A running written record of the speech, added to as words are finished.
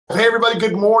Hey, everybody.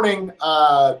 Good morning.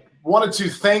 Wanted to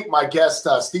thank my guest,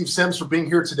 Steve Sims, for being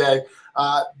here today.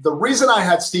 The reason I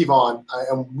had Steve on, I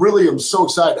am so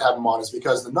excited to have him on, is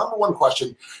because the number one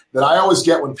question that I always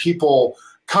get when people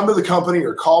come to the company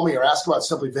or call me or ask about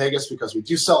Simply Vegas, because we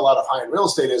do sell a lot of high-end real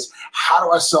estate, is how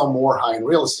do I sell more high-end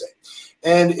real estate?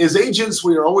 And as agents,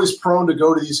 we are always prone to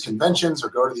go to these conventions or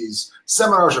go to these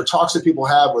seminars or talks that people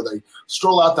have where they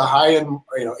stroll out the high-end,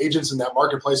 agents in that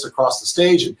marketplace across the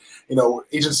stage, and,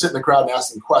 agents sit in the crowd and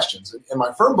ask them questions. And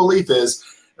my firm belief is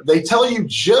they tell you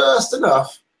just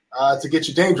enough to get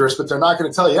you dangerous, but they're not going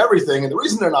to tell you everything. And the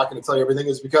reason they're not going to tell you everything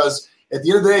is because at the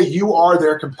end of the day, you are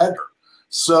their competitor.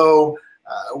 So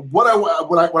when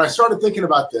I started thinking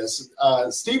about this,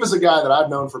 Steve is a guy that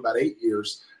I've known for about 8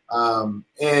 years.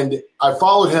 And I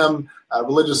followed him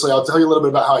religiously. I'll tell you a little bit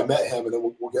about how I met him, and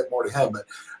then we'll get more to him. But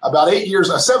about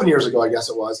 7 years ago, I guess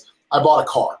it was, I bought a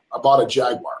car. I bought a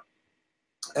Jaguar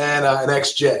and an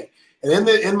XJ. And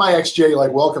in my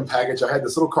XJ, welcome package, I had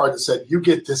this little card that said, you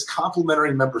get this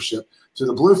complimentary membership to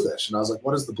the Bluefish. And I was like,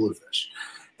 what is the Bluefish?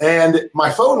 And my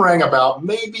phone rang about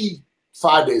maybe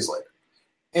 5 days later.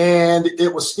 And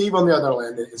it was Steve on the other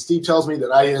end. And Steve tells me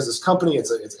that he has this company.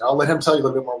 I'll let him tell you a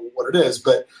little bit more what it is.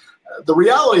 But the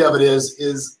reality of it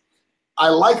is I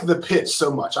like the pitch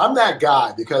so much. I'm that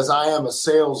guy because I am a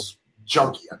sales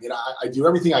junkie. I mean, I do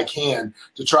everything I can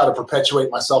to try to perpetuate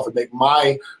myself and make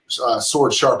my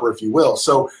sword sharper, if you will.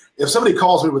 So if somebody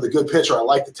calls me with a good pitch, or I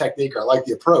like the technique, or I like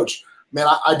the approach, man,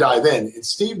 I dive in. And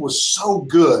Steve was so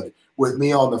good with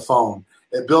me on the phone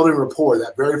at building rapport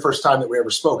that very first time that we ever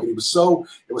spoke. And it was so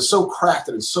crafted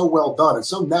and so well done and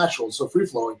so natural and so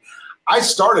free-flowing. I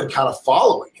started kind of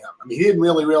following him. I mean, he didn't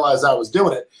really realize I was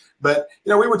doing it. But,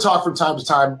 we would talk from time to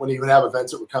time when he would have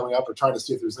events that were coming up or trying to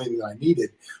see if there was anything that I needed.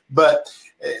 But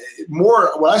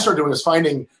what I started doing is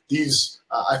finding these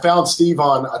I found Steve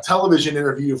on a television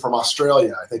interview from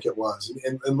Australia, I think it was,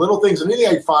 and little things, and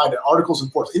anything I could find, articles and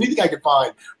reports, anything I could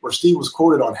find where Steve was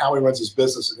quoted on how he runs his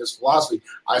business and his philosophy,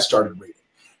 I started reading.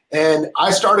 And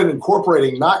I started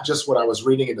incorporating not just what I was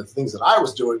reading into the things that I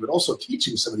was doing, but also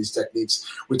teaching some of these techniques.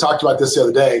 We talked about this the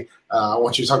other day. I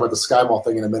want you to talk about the Sky Mall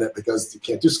thing in a minute, because you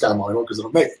can't do Sky Mall anymore because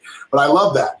it'll make it. But I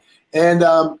love that. And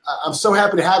I'm so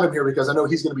happy to have him here because I know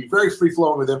he's going to be very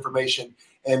free-flowing with information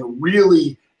and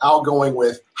really outgoing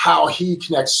with how he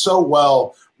connects so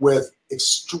well with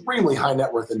extremely high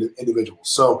net worth individuals.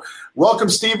 So welcome,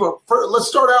 Steve. Let's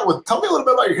start out with, tell me a little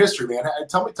bit about your history, man.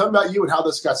 Tell me about you and how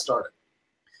this got started.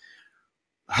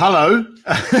 Hello,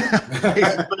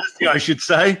 I should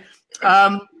say.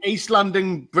 East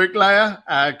London bricklayer,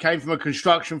 came from a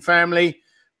construction family,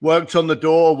 worked on the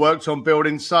door, worked on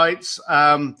building sites.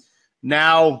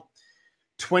 Now,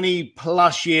 20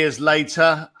 plus years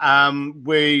later,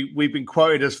 we've been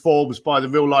quoted as Forbes by the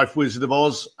Real Life Wizard of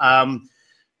Oz.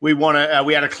 We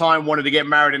had a client wanted to get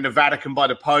married in the Vatican by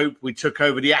the Pope. We took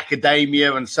over the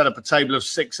academia and set up a table of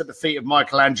 6 at the feet of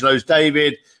Michelangelo's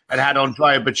David, and had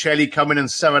Andrea Bocelli come in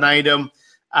and serenade them.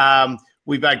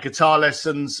 We've had guitar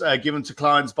lessons given to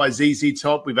clients by ZZ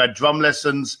Top. We've had drum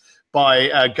lessons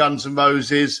by Guns N'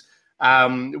 Roses.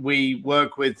 We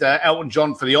work with Elton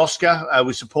John for the Oscar.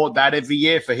 We support that every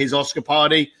year for his Oscar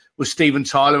party with Steven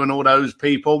Tyler and all those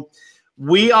people.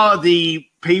 We are the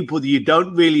people that you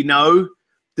don't really know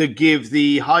that give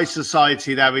the high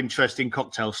society their interesting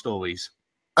cocktail stories.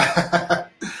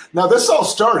 Now, this all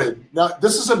started. Now,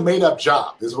 this is a made-up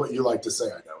job, is what you like to say,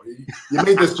 I know. You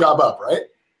made this job up, right?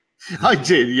 I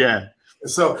did, yeah.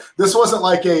 So this wasn't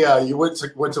like you went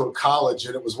to a college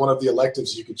and it was one of the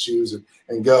electives you could choose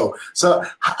and go. So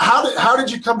how did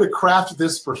you come to craft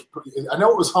this? I know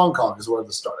it was Hong Kong is where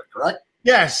this started, correct?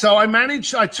 Yeah, so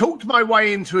I talked my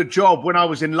way into a job when I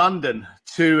was in London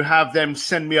to have them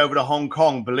send me over to Hong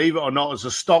Kong, believe it or not, as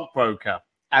a stockbroker.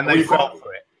 And they fought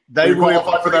for it. They were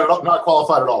qualified for that, not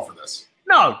qualified at all for this.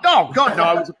 No, God, no,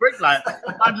 I was a bricklayer.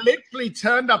 I literally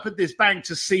turned up at this bank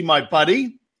to see my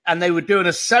buddy, and they were doing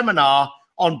a seminar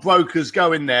on brokers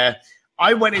going there.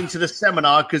 I went into the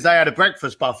seminar because they had a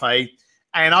breakfast buffet,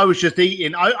 and I was just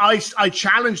eating. I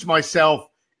challenged myself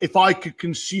if I could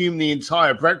consume the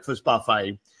entire breakfast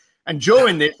buffet. And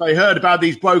during this, I heard about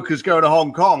these brokers going to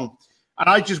Hong Kong, and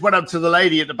I just went up to the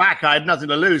lady at the back. I had nothing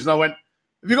to lose, and I went,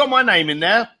 "Have you got my name in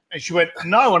there?" And she went,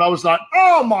 "No." And I was like,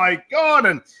 "Oh, my God."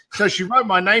 And so she wrote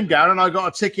my name down, and I got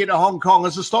a ticket to Hong Kong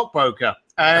as a stockbroker.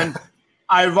 And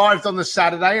I arrived on the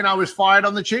Saturday, and I was fired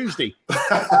on the Tuesday.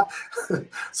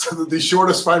 So the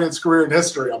shortest finance career in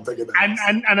history, I'm thinking. And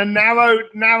a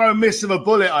narrow miss of a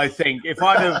bullet, I think. If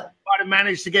I'd have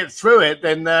managed to get through it,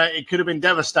 then it could have been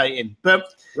devastating.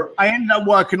 But I ended up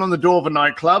working on the door of a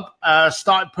nightclub,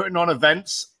 started putting on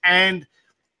events, and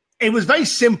it was very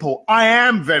simple. I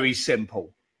am very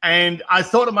simple. And I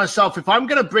thought to myself, if I'm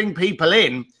going to bring people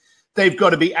in, they've got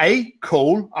to be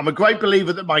cool. I'm a great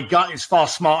believer that my gut is far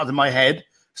smarter than my head.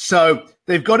 So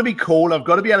they've got to be cool. I've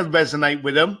got to be able to resonate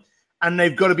with them, and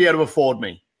they've got to be able to afford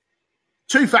me.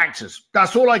 2 factors.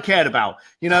 That's all I cared about.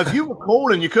 You know, if you were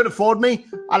cool and you could afford me,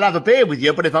 I'll have a beer with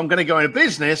you. But if I'm going to go into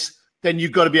business, then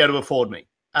you've got to be able to afford me.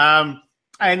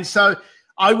 And so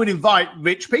I would invite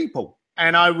rich people,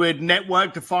 and I would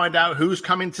network to find out who's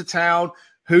coming to town,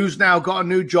 who's now got a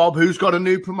new job, who's got a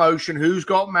new promotion, who's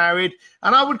got married.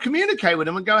 And I would communicate with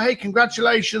them and go, hey,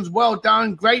 congratulations, well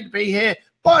done, great to be here.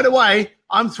 By the way,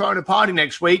 I'm throwing a party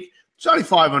next week. It's only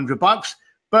 $500,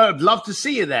 but I'd love to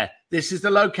see you there. This is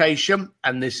the location,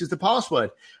 and this is the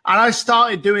password. And I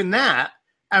started doing that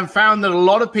and found that a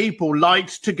lot of people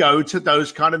liked to go to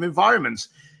those kind of environments.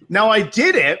 Now, I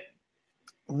did it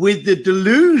with the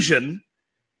delusion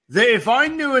that if I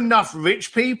knew enough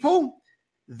rich people,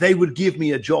 they would give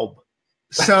me a job.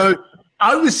 So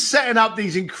I was setting up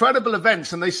these incredible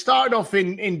events, and they started off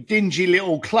in dingy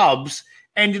little clubs,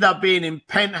 ended up being in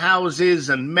penthouses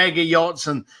and mega yachts.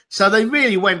 And so they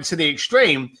really went to the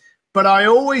extreme. But I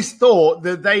always thought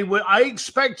that I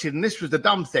expected, and this was the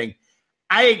dumb thing,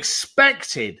 I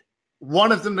expected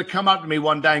one of them to come up to me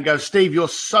one day and go, Steve, you're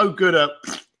so good at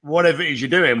whatever it is you're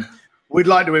doing. We'd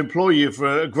like to employ you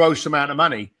for a gross amount of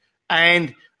money. And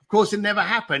of course, it never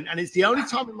happened. And it's the only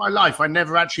time in my life I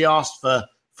never actually asked for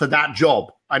that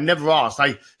job. I never asked.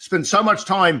 I spent so much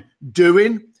time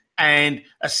doing and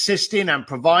assisting and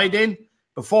providing.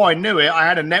 Before I knew it, I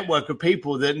had a network of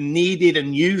people that needed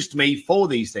and used me for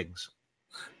these things.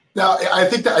 Now, I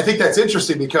think that's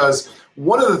interesting, because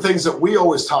one of the things that we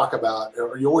always talk about,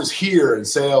 or you always hear in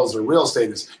sales or real estate,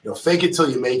 is, fake it till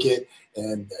you make it.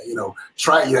 And, you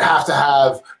have to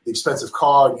have the expensive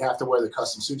car, and you have to wear the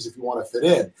custom suits if you want to fit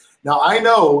in. Now, I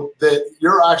know that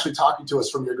you're actually talking to us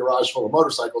from your garage full of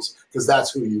motorcycles, because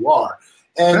that's who you are.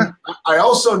 And I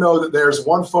also know that there's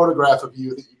one photograph of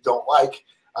you that you don't like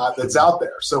that's out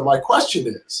there. So my question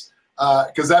is,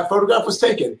 because that photograph was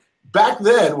taken back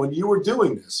then when you were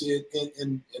doing this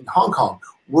in Hong Kong,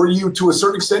 were you to a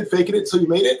certain extent faking it till you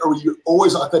made it, or were you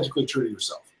always authentically true to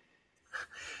yourself?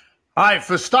 All right,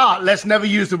 for a start, let's never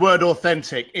use the word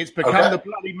authentic. It's become the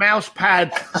bloody mouse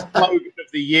pad slogan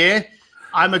of the year.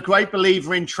 I'm a great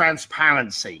believer in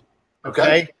transparency.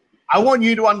 Okay? I want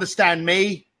you to understand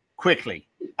me quickly.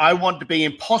 I want to be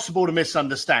impossible to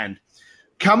misunderstand.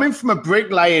 Coming from a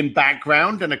bricklaying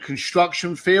background and a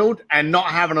construction field and not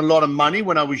having a lot of money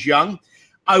when I was young,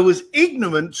 I was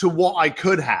ignorant to what I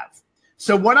could have.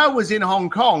 So when I was in Hong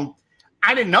Kong,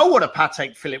 I didn't know what a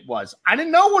Patek Philippe was. I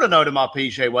didn't know what an Audemars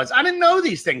Piguet was. I didn't know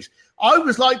these things. I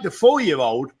was like the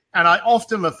 4-year-old, and I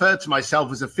often refer to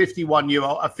myself as a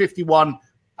 51-year-old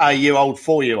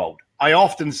 4-year-old. I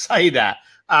often say that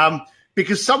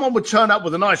because someone would turn up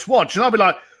with a nice watch, and I'd be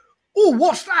like, oh,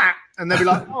 what's that? And they'd be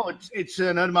like, oh, it's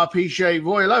an Audemars Piguet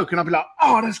Royal Oak. And I'd be like,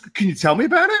 oh, that's good. Can you tell me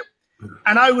about it?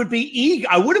 And I would be eager.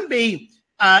 I wouldn't be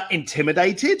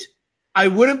intimidated. I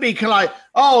wouldn't be kind of like,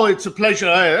 oh, it's a pleasure.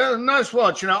 Hey, nice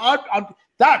watch.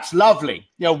 That's lovely.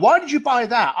 Why did you buy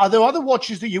that? Are there other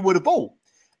watches that you would have bought?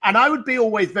 And I would be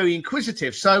always very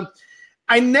inquisitive. So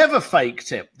I never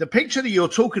faked it. The picture that you're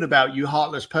talking about, you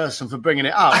heartless person for bringing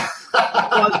it up,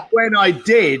 was when I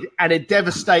did, and it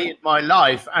devastated my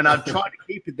life. And I've tried to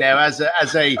keep it there as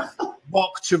a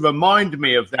rock to remind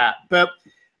me of that. But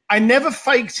I never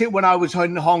faked it when I was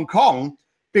in Hong Kong,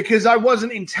 because I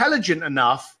wasn't intelligent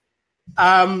enough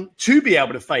to be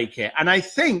able to fake it. And I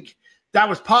think that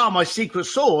was part of my secret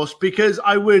sauce, because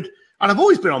and I've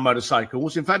always been on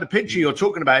motorcycles. In fact, the picture you're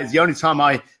talking about is the only time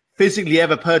I physically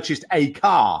ever purchased a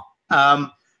car. I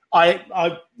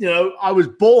was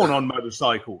born on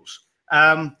motorcycles,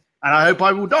 and I hope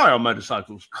I will die on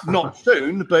motorcycles. Not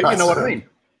soon, but you know what I mean.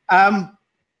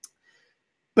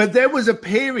 But there was a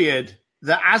period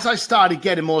that, as I started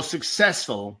getting more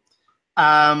successful,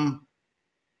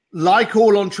 like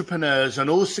all entrepreneurs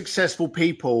and all successful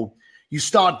people, you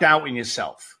start doubting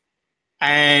yourself.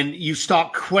 And you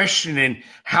start questioning,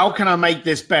 how can I make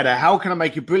this better? How can I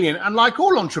make it brilliant? And like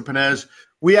all entrepreneurs,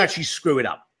 we actually screw it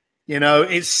up.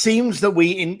 It seems that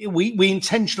we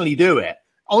intentionally do it.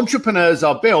 Entrepreneurs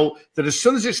are built that as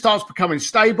soon as it starts becoming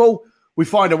stable, we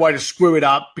find a way to screw it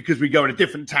up because we go in a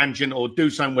different tangent or do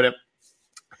something with it.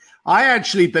 I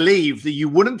actually believe that you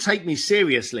wouldn't take me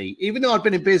seriously, even though I've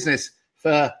been in business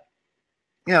for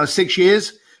 6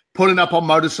 years, pulling up on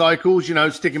motorcycles,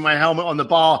 sticking my helmet on the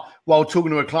bar while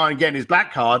talking to a client and getting his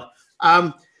black card.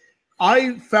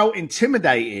 I felt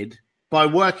intimidated by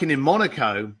working in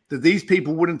Monaco that these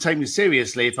people wouldn't take me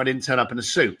seriously if I didn't turn up in a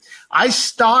suit. I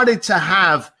started to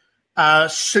have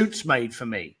suits made for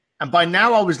me. And by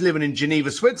now I was living in Geneva,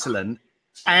 Switzerland,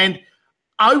 and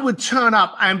I would turn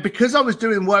up, and because I was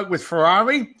doing work with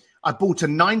Ferrari, I bought a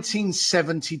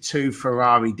 1972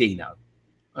 Ferrari Dino.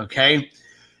 Okay.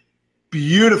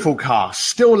 Beautiful car.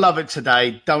 Still love it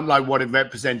today. Don't like what it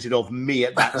represented of me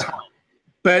at that time.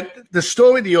 But the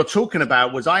story that you're talking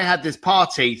about was I had this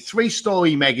party,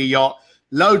 3-story mega yacht,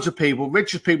 loads of people,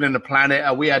 richest people in the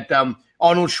planet. We had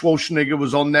Arnold Schwarzenegger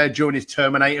was on there during his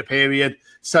Terminator period.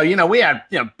 So, we had,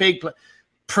 big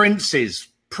princes,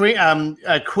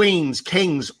 queens,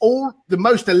 kings, all the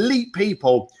most elite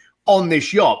people on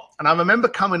this yacht. And I remember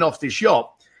coming off this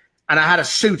yacht and I had a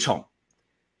suit on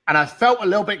and I felt a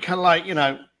little bit kind of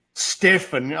like,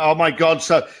 stiff and oh my God.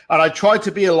 And I tried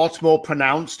to be a lot more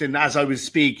pronounced as I was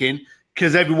speaking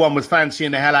because everyone was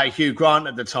fancying the hell out of Hugh Grant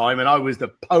at the time. And I was the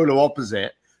polar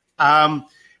opposite. And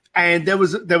there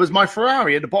was my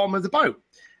Ferrari at the bottom of the boat.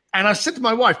 And I said to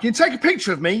my wife, can you take a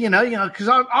picture of me? Because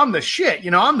I'm the shit,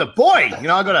 I'm the boy, I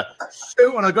got a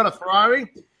suit and I got a Ferrari.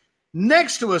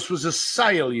 Next to us was a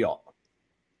sail yacht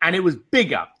and it was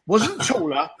bigger, wasn't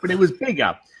taller, but it was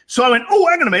bigger. So I went, oh,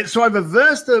 hang on a minute. So I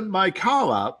reversed my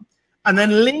car up and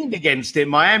then leaned against it,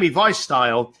 Miami Vice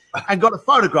style, and got a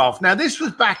photograph. Now, this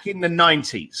was back in the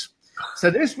 90s.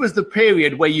 So this was the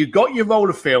period where you got your roll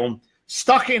of film,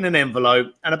 stuck it in an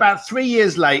envelope, and about 3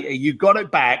 years later, you got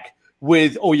it back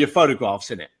with all your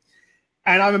photographs in it.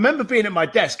 And I remember being at my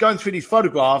desk going through these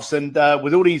photographs and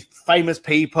with all these famous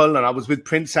people, and I was with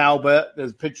Prince Albert.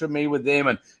 There's a picture of me with him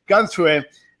and going through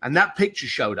it, and that picture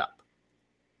showed up.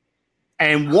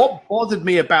 And what bothered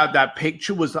me about that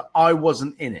picture was that I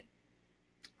wasn't in it.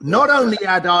 Not only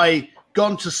had I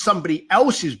gone to somebody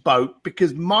else's boat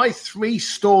because my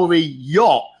 3-story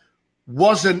yacht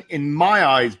wasn't, in my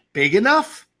eyes, big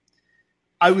enough,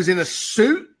 I was in a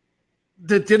suit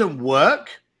that didn't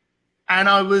work, and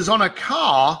I was on a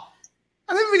car.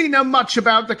 I didn't really know much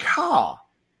about the car.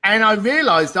 And I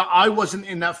realized that I wasn't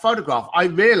in that photograph. I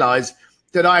realized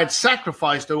that I had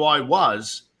sacrificed who I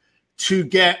was to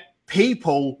get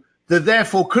people that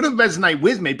therefore couldn't resonate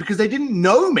with me because they didn't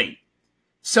know me.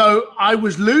 So I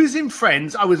was losing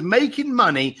friends. I was making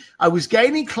money. I was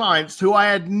gaining clients who I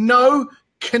had no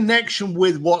connection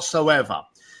with whatsoever.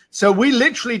 So we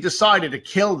literally decided to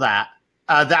kill that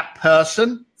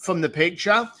person from the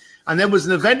picture. And there was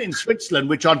an event in Switzerland,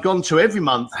 which I'd gone to every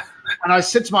month. And I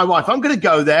said to my wife, I'm going to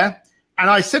go there. And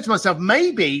I said to myself,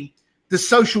 maybe the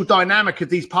social dynamic of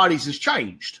these parties has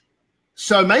changed.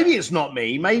 So maybe it's not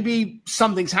me. Maybe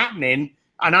something's happening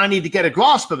and I need to get a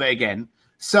grasp of it again.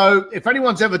 So if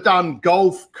anyone's ever done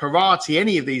golf, karate,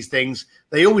 any of these things,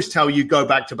 they always tell you go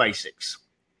back to basics.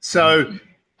 So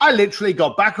I literally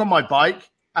got back on my bike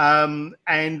and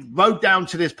rode down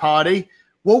to this party,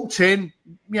 walked in,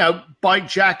 bike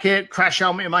jacket, crash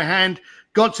helmet in my hand,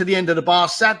 got to the end of the bar,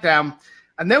 sat down.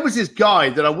 And there was this guy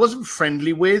that I wasn't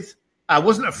friendly with.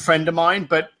 Wasn't a friend of mine,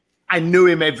 but I knew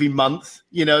him every month,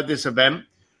 at this event.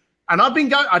 And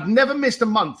I'd never missed a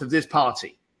month of this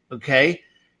party, okay?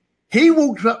 He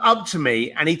walked up to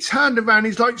me and he turned around.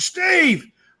 He's like, Steve,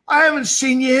 I haven't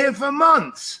seen you here for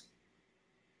months.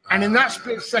 And in that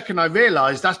split second, I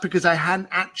realized that's because I hadn't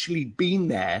actually been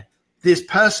there. This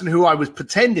person who I was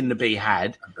pretending to be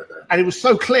had. And it was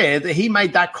so clear that he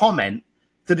made that comment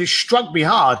that it struck me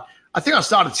hard. I think I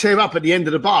started tearing up at the end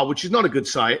of the bar, which is not a good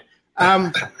sight.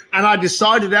 And I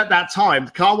decided at that time,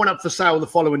 the car went up for sale the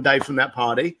following day from that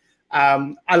party.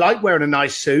 I like wearing a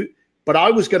nice suit, but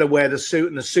I was going to wear the suit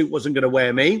and the suit wasn't going to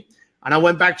wear me. And I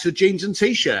went back to jeans and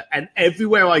T-shirt. And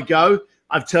everywhere I go,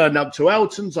 I've turned up to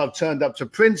Eltons, I've turned up to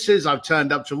Princes, I've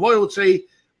turned up to royalty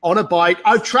on a bike.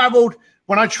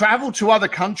 When I travel to other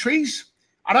countries,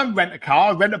 I don't rent a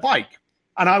car, I rent a bike.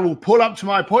 And I will pull up to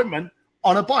my appointment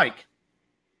on a bike.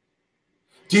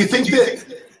 Do you think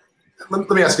that, let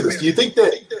me ask you this, do you think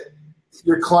that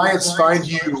your clients find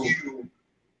you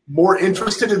more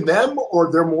interested in them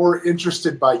or they're more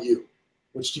interested by you?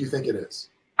 Which do you think it is?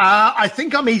 I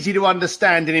think I'm easy to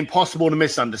understand and impossible to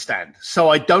misunderstand. So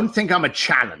I don't think I'm a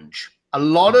challenge. A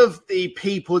lot of the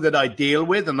people that I deal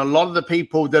with and a lot of the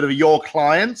people that are your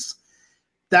clients,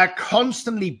 they're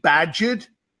constantly badgered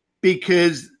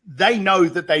because they know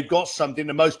that they've got something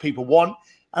that most people want.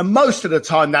 And most of the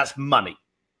time that's money.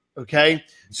 Okay.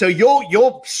 So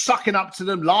you're sucking up to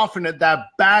them, laughing at their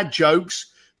bad jokes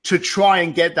to try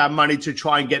and get that money, to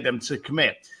try and get them to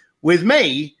commit. With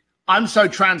me, I'm so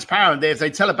transparent that if they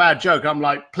tell a bad joke, I'm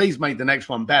like, please make the next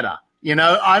one better.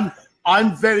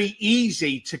 I'm very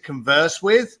easy to converse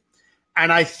with.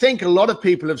 And I think a lot of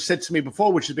people have said to me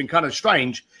before, which has been kind of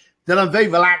strange, that I'm very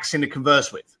relaxing to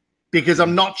converse with because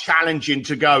I'm not challenging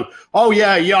to go, oh,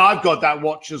 yeah, I've got that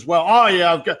watch as well. Oh,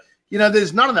 yeah, I've got,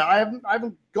 there's none of that. I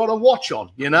haven't got a watch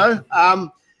on,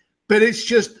 but it's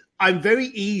just I'm very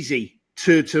easy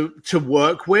to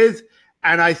work with.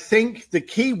 And I think the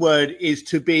key word is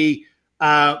to be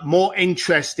more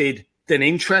interested than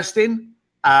interesting.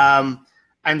 And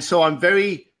so I'm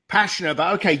very passionate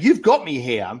about, okay, you've got me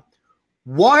here.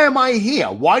 Why am I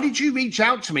here? Why did you reach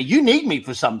out to me? You need me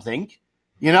for something.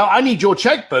 I need your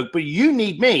checkbook, but you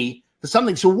need me for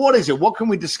something. So what is it? What can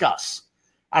we discuss?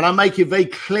 And I make it very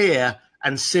clear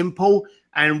and simple.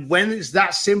 And when it's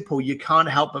that simple, you can't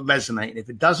help but resonate. And if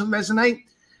it doesn't resonate,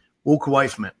 walk away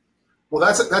from it. Well,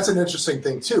 that's an interesting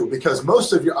thing too, because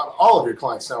all of your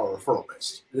clients now are referral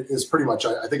based. It is pretty much,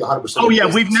 I think, 100%. Oh yeah,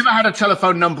 we've never had a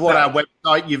telephone number on our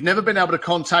website. You've never been able to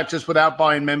contact us without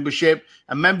buying membership.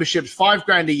 And membership's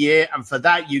 $5,000 a year, and for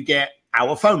that you get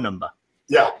our phone number.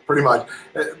 Yeah, pretty much.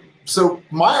 So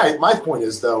my point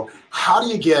is though, how do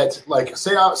you get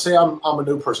say I'm a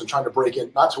new person trying to break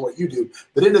in, not to what you do,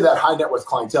 but into that high net worth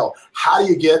clientele? How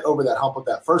do you get over that hump with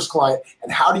that first client,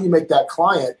 and how do you make that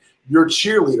client your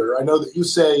cheerleader? I know that you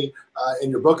say in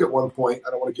your book at one point,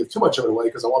 I don't want to give too much of it away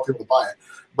because I want people to buy it,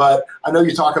 but I know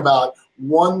you talk about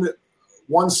one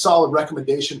solid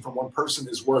recommendation from one person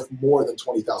is worth more than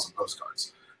 20,000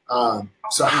 postcards.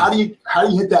 So how do you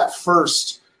hit that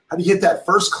first? How do you hit that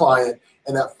first client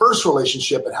and that first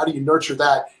relationship, and how do you nurture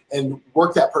that and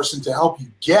work that person to help you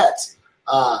get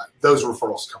those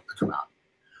referrals to come out?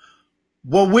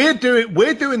 Well, we're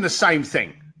doing the same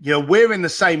thing. We're in the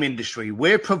same industry.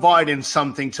 We're providing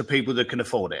something to people that can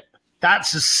afford it.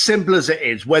 That's as simple as it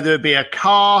is, whether it be a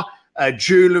car, a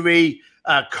jewelry,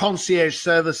 concierge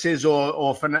services,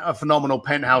 or a phenomenal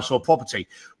penthouse or property.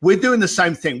 We're doing the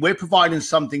same thing. We're providing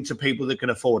something to people that can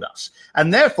afford us.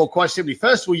 And therefore, quite simply,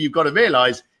 first of all, you've got to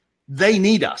realize they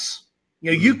need us.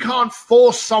 You can't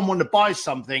force someone to buy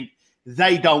something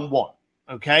they don't want.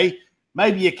 Okay.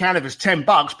 Maybe you can if it's $10,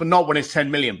 but not when it's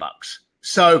 10 million bucks.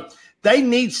 So they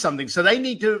need something. So they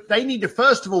need to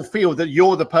first of all feel that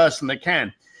you're the person that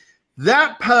can.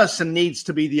 That person needs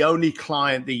to be the only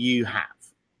client that you have,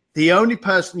 the only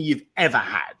person you've ever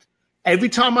had. Every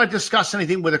time I discuss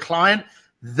anything with a client,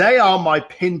 they are my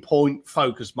pinpoint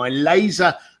focus, my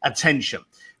laser attention.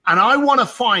 And I want to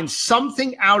find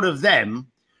something out of them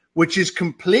which is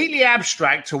completely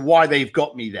abstract to why they've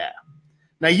got me there.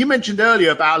 Now, you mentioned earlier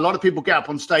about a lot of people get up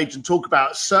on stage and talk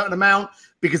about a certain amount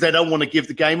because they don't want to give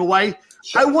the game away.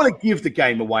 Sure. I want to give the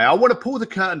game away. I want to pull the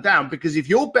curtain down, because if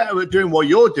you're better at doing what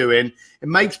you're doing, it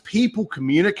makes people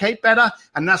communicate better,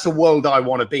 and that's a world I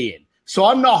want to be in. So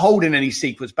I'm not holding any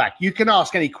secrets back. You can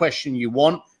ask any question you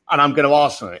want, and I'm going to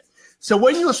answer it. So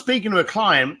when you're speaking to a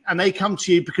client and they come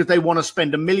to you because they want to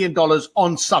spend $1 million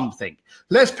on something,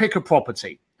 let's pick a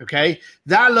property. Okay,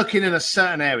 they're looking in a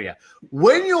certain area.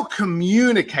 When you're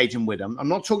communicating with them, I'm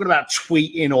not talking about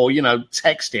tweeting or,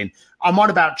 texting. I'm on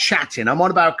about chatting. I'm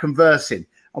on about conversing.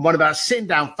 I'm on about sitting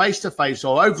down face to face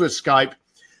or over a Skype.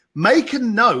 Make a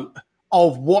note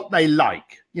of what they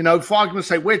like. For argument's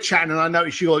sake, we're chatting and I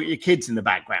notice you got your kids in the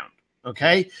background.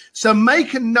 Okay, so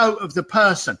make a note of the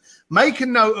person. Make a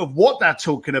note of what they're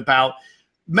talking about.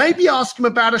 Maybe ask them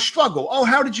about a struggle. Oh,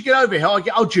 how did you get over here?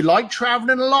 Oh, do you like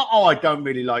traveling a lot? Oh, I don't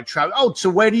really like traveling. Oh, so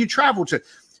where do you travel to?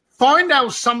 Find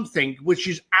out something which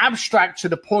is abstract to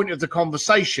the point of the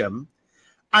conversation.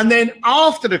 And then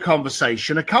after the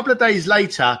conversation, a couple of days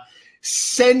later,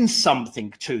 send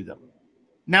something to them.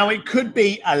 Now, it could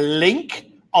be a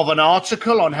link of an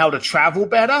article on how to travel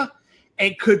better.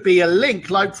 It could be a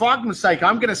link, like for argument's sake,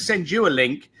 I'm going to send you a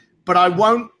link, but I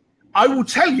will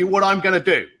tell you what I'm going to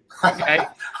do. Okay.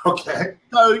 Okay.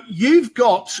 So you've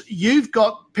got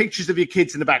pictures of your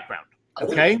kids in the background.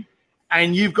 Okay.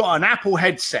 And you've got an Apple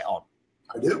headset on.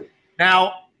 I do.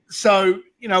 Now, so,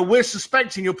 we're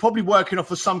suspecting you're probably working off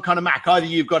of some kind of Mac. Either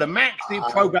you've got a Mac, the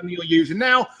program you're using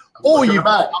now, or you've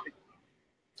got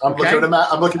I'm looking at a Mac.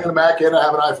 I'm looking at a Mac and I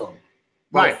have an iPhone.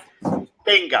 Right.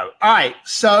 Bingo. All right.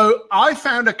 So I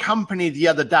found a company the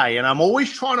other day, and I'm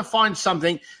always trying to find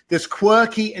something that's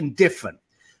quirky and different.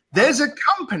 There's a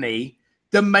company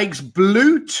that makes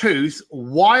Bluetooth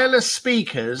wireless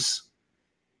speakers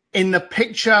in the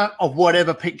picture of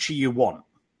whatever picture you want.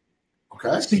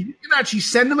 Okay. So you can actually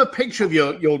send them a picture of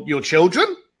your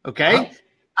children, okay?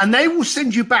 And they will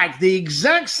send you back the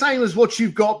exact same as what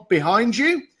you've got behind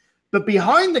you, but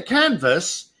behind the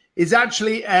canvas is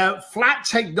actually a flat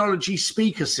technology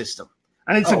speaker system.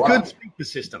 And it's a good speaker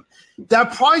system. Their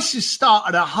prices start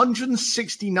at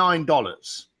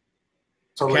 $169.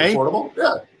 Totally affordable?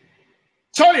 Yeah.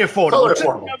 Totally affordable.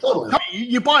 Totally affordable. Totally.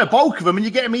 You buy a bulk of them and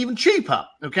you get them even cheaper.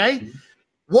 Okay. Mm-hmm.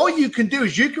 What you can do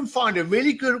is you can find a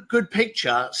really good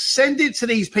picture, send it to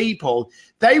these people.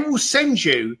 They will send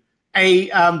you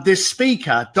this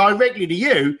speaker directly to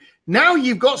you. Now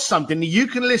you've got something that you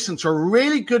can listen to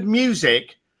really good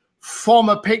music from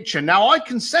a picture. Now I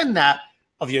can send that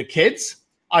of your kids.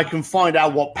 I can find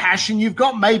out what passion you've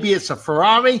got. Maybe it's a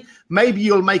Ferrari. Maybe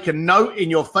you'll make a note in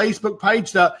your Facebook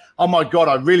page that, oh my God,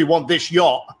 I really want this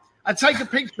yacht. I take a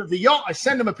picture of the yacht. I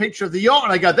send them a picture of the yacht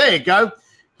and I go, there you go.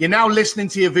 You're now listening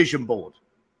to your vision board.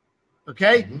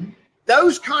 Okay? Mm-hmm.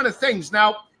 Those kind of things.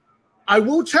 Now, I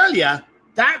will tell you,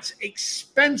 that's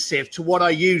expensive to what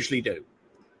I usually do.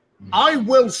 Mm-hmm. I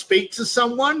will speak to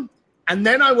someone and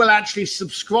then I will actually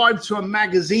subscribe to a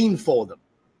magazine for them.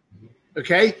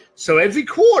 Okay? So every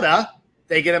quarter,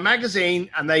 they get a magazine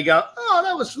and they go, oh,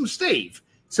 that was from Steve.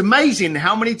 It's amazing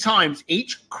how many times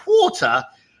each quarter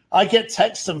I get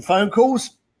texts and phone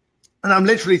calls and I'm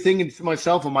literally thinking to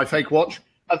myself on my fake watch,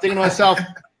 I'm thinking to myself,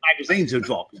 magazines have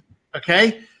dropped,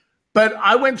 okay? But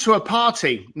I went to a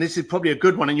party, and this is probably a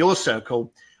good one in your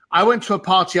circle. I went to a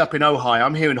party up in Ohio.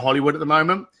 I'm here in Hollywood at the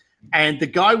moment, and the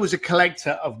guy was a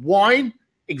collector of wine,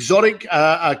 exotic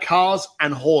cars,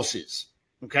 and horses,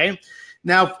 okay?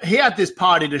 Now, he had this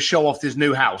party to show off this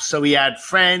new house. So he had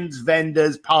friends,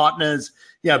 vendors, partners,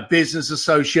 business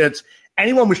associates.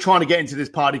 Anyone was trying to get into this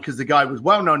party because the guy was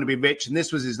well known to be rich, and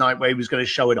this was his night where he was going to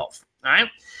show it off, all right?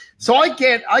 So I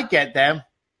get there,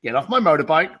 get off my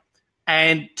motorbike,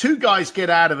 and two guys get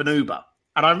out of an Uber.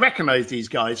 And I recognize these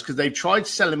guys because they've tried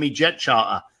selling me jet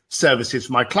charter services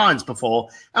for my clients before,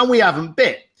 and we haven't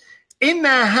bit. In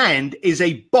their hand is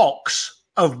a box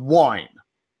of wine.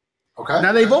 Okay.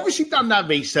 Now, they've obviously done that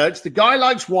research. The guy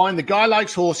likes wine. The guy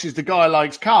likes horses. The guy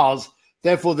likes cars.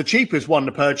 Therefore, the cheapest one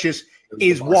to purchase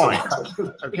is wine.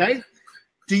 Okay.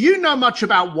 Do you know much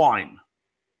about wine?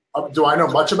 Do I know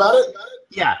much about it?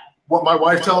 Yeah. What my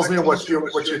wife tells me, what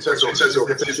she says.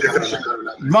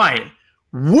 Right.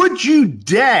 Would you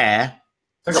dare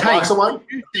take a box of wine? What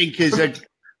you think is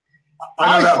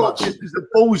I thought this was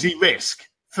a ballsy risk.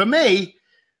 For me,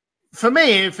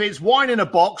 if it's wine in a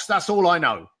box, that's all I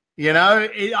know.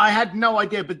 I had no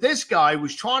idea. But this guy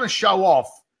was trying to show off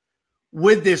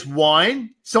with this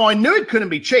wine. So I knew it couldn't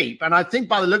be cheap. And I think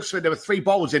by the looks of it, there were 3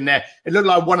 bottles in there. It looked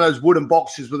like one of those wooden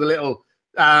boxes with a little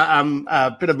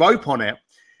bit of rope on it.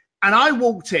 And I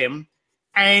walked in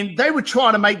and they were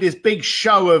trying to make this big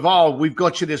show of, oh, we've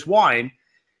got you this wine.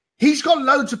 He's got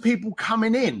loads of people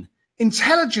coming in.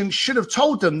 Intelligence should have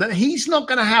told them that he's not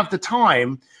going to have the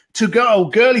time to go all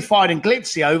girly-fied and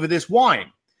glitzy over this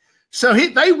wine. So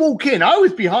they walk in. I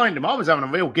was behind them. I was having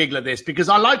a real giggle at this because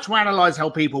I like to analyze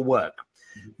how people work.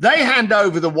 They hand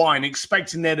over the wine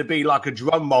expecting there to be like a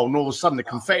drum roll and all of a sudden the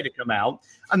confetti to come out.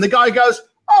 And the guy goes,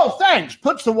 oh, thanks,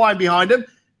 puts the wine behind him.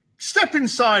 Step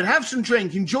inside, have some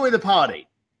drink, enjoy the party.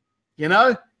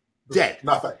 Dead.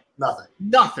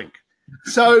 Nothing.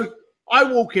 So I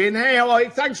walk in. Hey, how are you?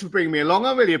 Thanks for bringing me along.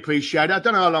 I really appreciate it. I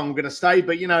don't know how long I'm going to stay,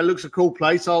 but, it looks a cool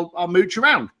place. I'll mooch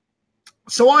around.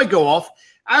 So I go off.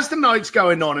 As the night's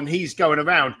going on and he's going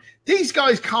around, these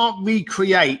guys can't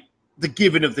recreate the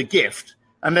giving of the gift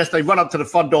unless they run up to the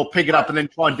front door, pick it up, and then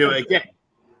try and do it again.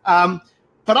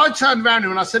 But I turned around to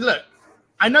him and I said, look,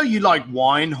 I know you like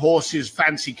wine, horses,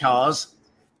 fancy cars.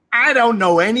 I don't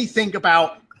know anything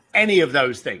about any of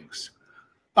those things.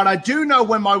 But I do know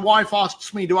when my wife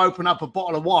asks me to open up a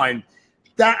bottle of wine,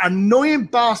 that annoying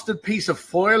bastard piece of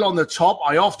foil on the top,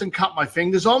 I often cut my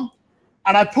fingers on.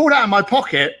 And I pulled out of my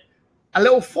pocket a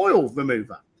little foil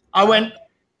remover. I went,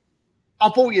 I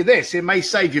bought you this. It may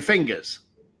save your fingers.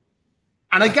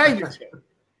 And I gave it to him.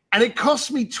 And it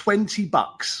cost me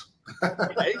 $20.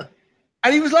 Okay?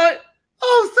 And he was like,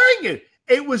 oh, thank you.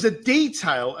 It was a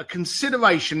detail, a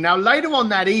consideration. Now, later on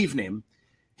that evening,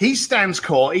 he stands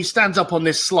court. He stands up on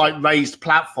this slight raised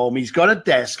platform. He's got a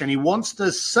desk and he wants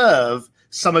to serve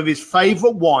some of his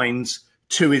favorite wines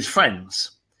to his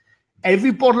friends.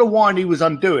 Every bottle of wine he was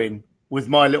undoing with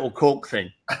my little cork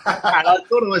thing. And I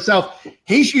thought to myself,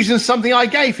 he's using something I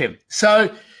gave him.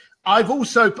 So I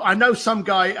know some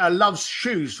guy loves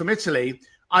shoes from Italy.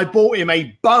 I bought him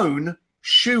a bone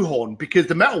shoehorn because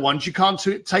the metal ones you can't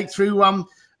take through a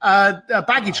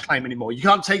baggage claim anymore. You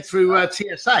can't take through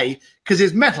TSA because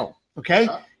it's metal, okay?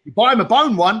 You buy him a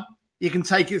bone one, you can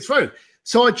take it through.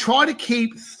 So I try to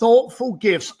keep thoughtful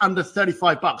gifts under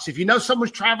 $35. If you know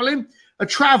someone's traveling, a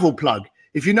travel plug.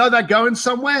 If you know they're going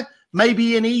somewhere,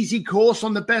 maybe an easy course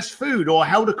on the best food or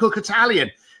how to cook Italian.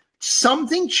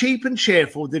 Something cheap and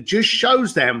cheerful that just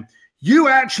shows them you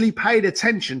actually paid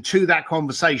attention to that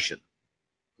conversation.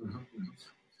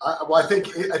 Well, I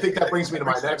think that brings me to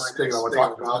my next thing I want to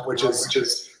talk about, which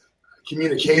is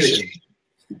communication.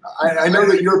 I know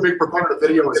that you're a big proponent of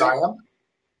video, as I am,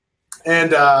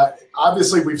 and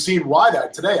obviously we've seen why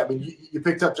that today. I mean, you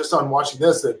picked up just on watching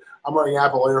this that I'm wearing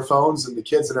Apple earphones and the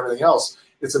kids and everything else.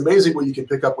 It's amazing what you can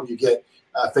pick up when you get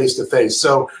face to face.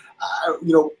 So, talk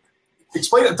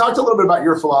a little bit about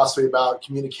your philosophy about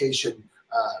communication,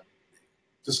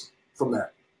 just from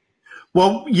there.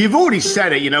 Well, you've already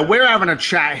said it. We're having a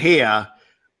chat here.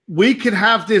 We could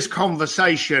have this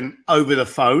conversation over the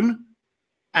phone,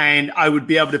 and I would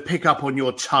be able to pick up on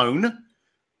your tone,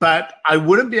 but I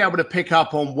wouldn't be able to pick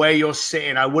up on where you're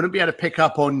sitting. I wouldn't be able to pick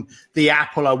up on the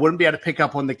Apple. I wouldn't be able to pick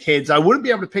up on the kids. I wouldn't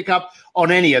be able to pick up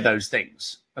on any of those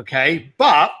things. Okay.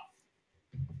 But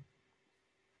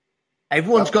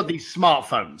everyone's got these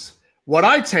smartphones. What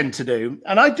I tend to do,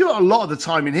 and I do it a lot of the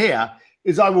time in here,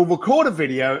 is I will record a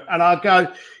video and I'll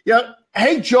go,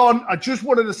 hey, John, I just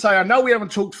wanted to say, I know we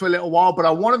haven't talked for a little while, but I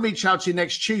want to reach out to you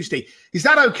next Tuesday. Is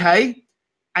that okay?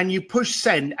 And you push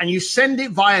send and you send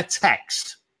it via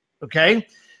text. Okay.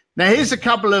 Now here's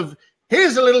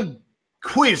a little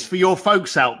quiz for your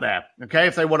folks out there. Okay.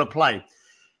 If they want to play.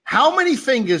 How many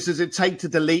fingers does it take to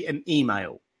delete an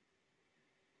email?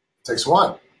 It takes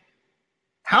one.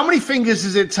 How many fingers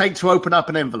does it take to open up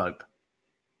an envelope?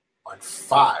 Like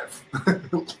 5.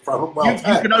 You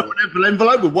can open an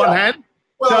envelope with one hand.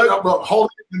 Well, hold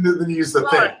it and then use the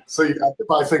thing. So you got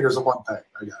 5 fingers on one thing,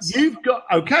 I guess.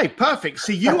 Okay, perfect.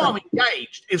 So you are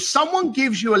engaged. If someone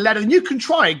gives you a letter, and you can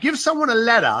try it, give someone a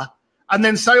letter and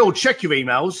then say, check your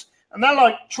emails. And they're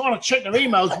like trying to check their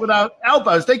emails without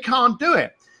elbows. They can't do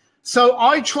it. So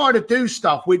I try to do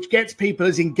stuff which gets people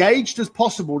as engaged as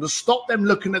possible to stop them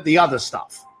looking at the other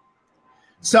stuff.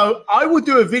 So I will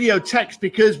do a video text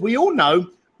because we all know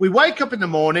we wake up in the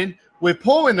morning, we're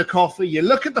pouring the coffee, you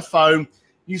look at the phone,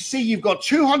 you see you've got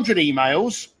 200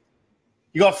 emails,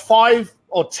 you got 5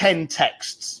 or 10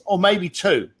 texts, or maybe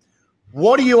 2.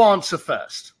 What do you answer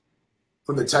first?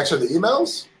 From the text or the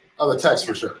emails? Oh, the text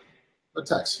for sure. The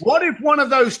text. What if one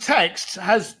of those texts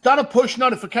has done a push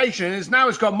notification and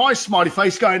it's got my smiley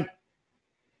face going,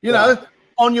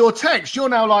 on your text? You're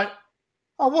now like,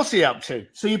 oh, what's he up to?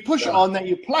 So you push it on, then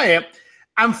you play it.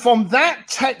 And from that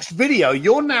text video,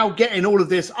 you're now getting all of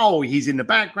this. Oh, he's in the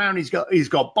background. He's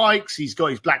got bikes. He's got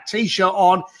his black T-shirt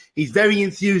on. He's very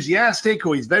enthusiastic,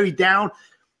 or he's very down.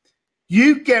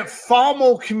 You get far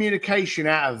more communication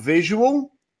out of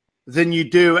visual than you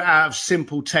do out of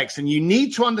simple text. And you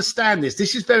need to understand this.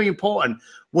 This is very important.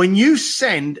 When you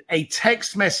send a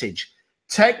text message,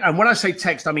 and when I say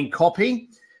text, I mean copy,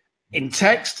 in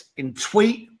text, in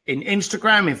tweet, in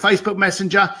Instagram, in Facebook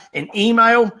Messenger, in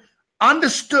email,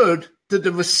 understood that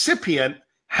the recipient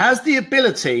has the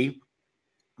ability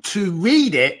to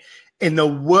read it in the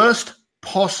worst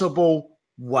possible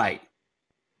way.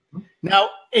 Now,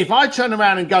 if I turn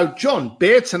around and go, John,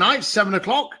 beer tonight, 7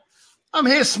 o'clock, I'm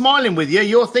here smiling with you.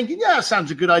 You're thinking, yeah, that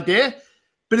sounds a good idea.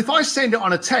 But if I send it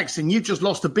on a text and you've just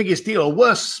lost the biggest deal, or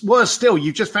worse still,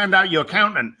 you've just found out your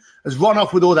accountant has run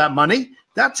off with all that money,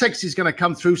 that text is going to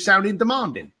come through sounding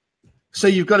demanding. So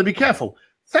you've got to be careful.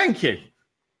 Thank you.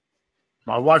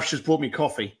 My wife just brought me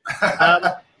coffee.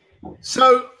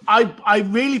 So I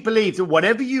really believe that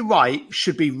whatever you write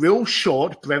should be real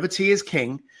short. Brevity is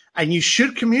king. And you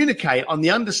should communicate on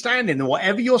the understanding that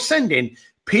whatever you're sending,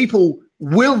 people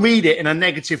will read it in a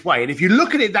negative way. And if you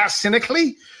look at it that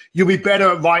cynically, you'll be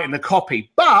better at writing the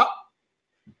copy. But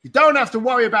you don't have to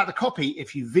worry about the copy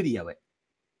if you video it.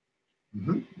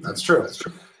 Mm-hmm. That's true.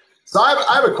 So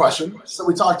I have a question. So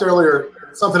we talked earlier,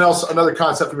 something else, another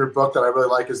concept from your book that I really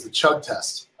like is the chug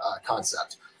test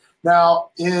concept. Now,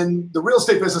 in the real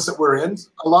estate business that we're in,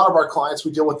 a lot of our clients,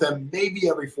 we deal with them maybe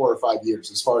every 4 or 5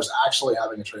 years as far as actually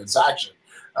having a transaction.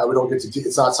 We don't get to do,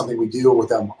 it's not something we deal with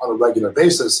them on a regular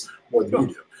basis more than you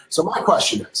do. So my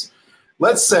question is,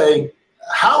 let's say,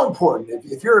 how important,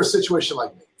 if you're in a situation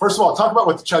like me, first of all, talk about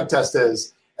what the chug test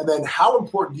is, and then how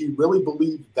important do you really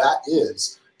believe that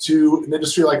is to an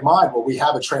industry like mine where we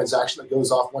have a transaction that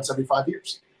goes off once every 5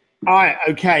 years? All right,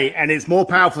 okay, and it's more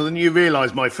powerful than you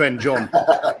realize, my friend John.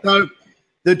 So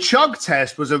the chug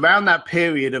test was around that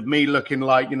period of me looking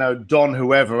like, Don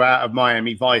whoever out of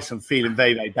Miami Vice and feeling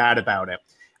very, very bad about it.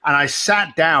 And I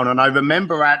sat down, and I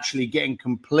remember actually getting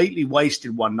completely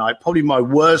wasted one night, probably my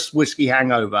worst whiskey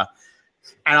hangover,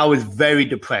 and I was very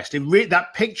depressed. That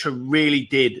picture really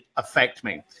did affect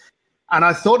me. And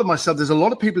I thought to myself, there's a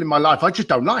lot of people in my life I just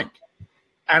don't like.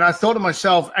 And I thought to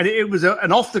myself, and it was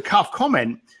an off-the-cuff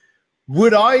comment,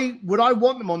 would I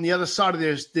want them on the other side of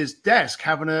this desk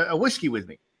having a whiskey with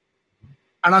me?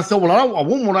 And I thought, well, I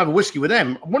wouldn't want to have a whiskey with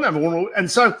them. I wouldn't have one. And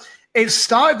so it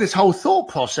started this whole thought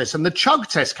process, and the chug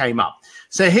test came up.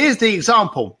 So here's the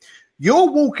example. You're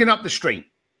walking up the street.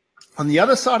 On the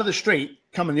other side of the street,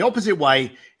 coming the opposite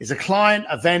way, is a client,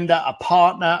 a vendor, a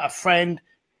partner, a friend,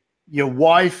 your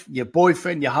wife, your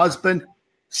boyfriend, your husband,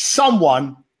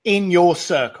 someone in your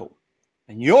circle.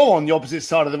 And you're on the opposite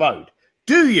side of the road.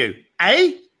 Do you,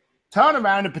 A, turn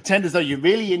around and pretend as though you're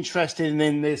really interested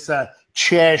in this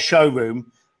chair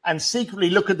showroom and secretly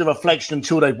look at the reflection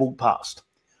until they walk past?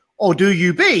 Or do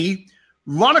you, B,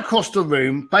 run across the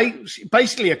room,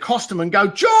 basically accost them and go,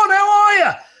 John, how are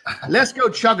you? Let's go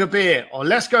chug a beer, or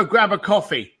let's go grab a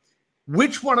coffee.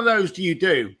 Which one of those do you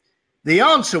do? The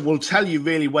answer will tell you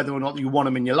really whether or not you want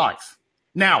them in your life.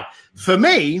 Now, for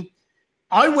me,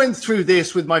 I went through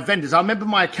this with my vendors. I remember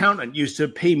my accountant used to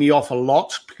pee me off a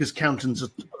lot because accountants are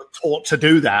taught to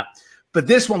do that. But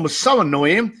this one was so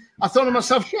annoying. I thought to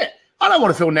myself, shit, I don't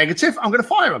want to feel negative. I'm going to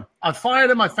fire him. I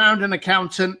fired him. I found an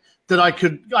accountant that I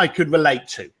could relate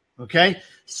to. Okay.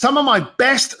 Some of my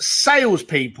best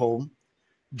salespeople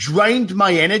drained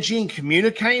my energy in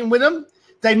communicating with them.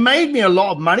 They made me a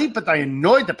lot of money, but they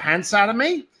annoyed the pants out of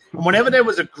me. And whenever there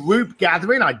was a group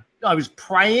gathering, I was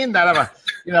praying that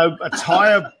a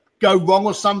tire go wrong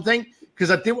or something,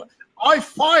 because I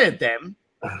fired them,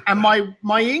 and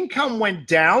my income went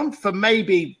down for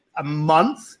maybe a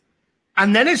month,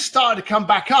 and then it started to come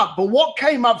back up. But what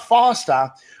came up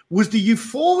faster was the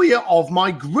euphoria of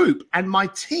my group and my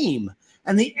team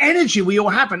and the energy we all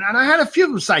had. And I had a few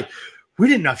of them say, we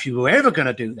didn't know if you were ever going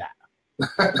to do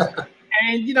that.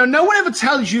 And, no one ever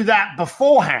tells you that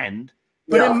beforehand.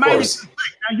 But it made it.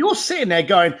 Now you're sitting there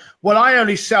going, well, I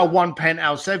only sell one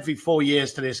penthouse every 4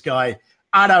 years to this guy.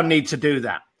 I don't need to do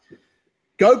that.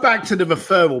 Go back to the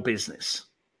referral business.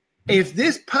 If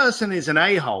this person is an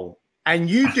a-hole and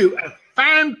you do a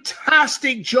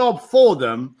fantastic job for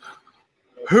them,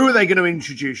 who are they going to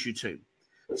introduce you to?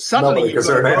 Suddenly you've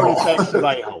got a context of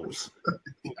a-holes.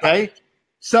 Okay?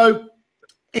 So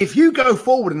if you go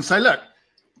forward and say, look,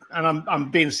 and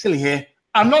I'm being silly here,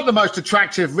 I'm not the most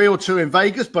attractive realtor in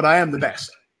Vegas, but I am the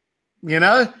best.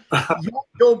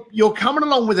 You're coming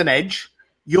along with an edge.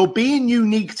 You're being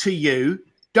unique to you.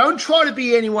 Don't try to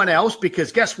be anyone else,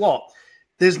 because guess what?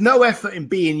 There's no effort in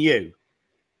being you.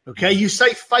 Okay? You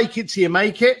say fake it till you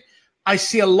make it. I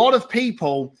see a lot of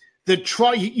people that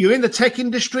try. You're in the tech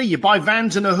industry. You buy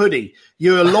Vans and a hoodie.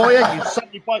 You're a lawyer. You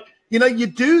suddenly buy. You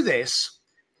do this,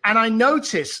 and I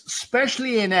notice,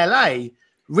 especially in LA,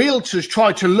 realtors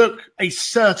try to look a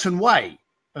certain way.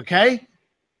 Okay,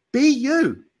 be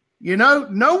you.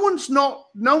 No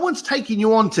one's taking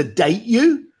you on to date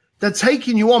you. They're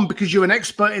taking you on because you're an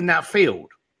expert in that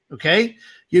field. Okay,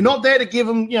 you're not there to give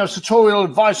them tutorial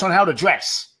advice on how to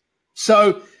dress.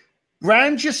 So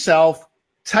brand yourself.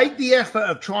 Take the effort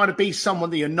of trying to be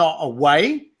someone that you're not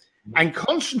away, and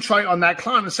concentrate on that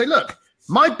client and say, look,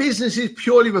 my business is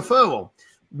purely referral.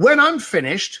 When I'm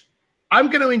finished,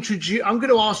 I'm going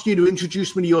to ask you to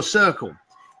introduce me to your circle.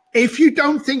 If you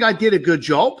don't think I did a good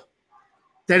job,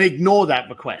 then ignore that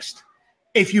request.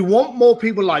 If you want more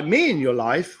people like me in your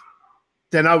life,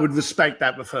 then I would respect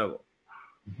that referral.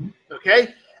 Mm-hmm.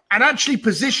 Okay? And actually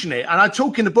position it. And I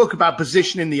talk in the book about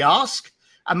positioning the ask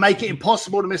and make it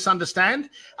impossible to misunderstand.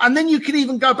 And then you can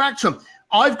even go back to them.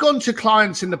 I've gone to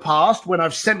clients in the past when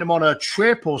I've sent them on a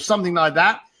trip or something like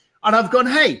that, and I've gone,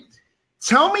 hey,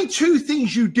 tell me 2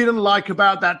 things you didn't like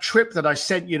about that trip that I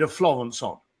sent you to Florence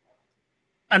on.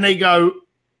 And they go,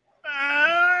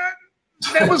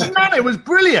 there was none. It was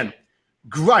brilliant.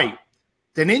 Great.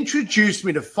 Then introduce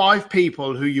me to 5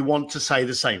 people who you want to say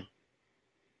the same.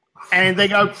 And they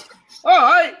go, all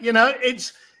right,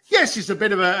 it's a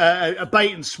bit of a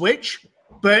bait and switch,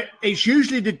 but it's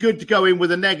usually good to go in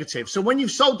with a negative. So when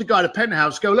you've sold the guy the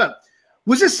penthouse, go, look,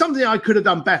 was there something I could have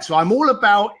done better? I'm all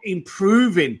about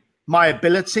improving my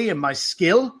ability and my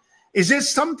skill. Is there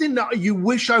something that you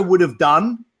wish I would have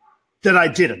done that I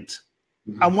didn't?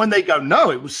 Mm-hmm. And when they go,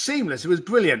 no, it was seamless. It was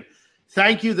brilliant.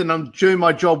 Thank you. Then I'm doing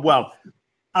my job well.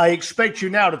 I expect you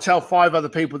now to tell 5 other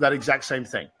people that exact same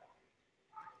thing.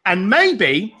 And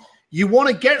maybe you want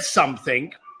to get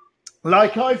something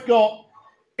like I've got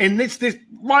in this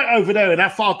right over there in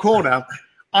that far corner.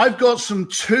 I've got some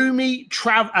Toomey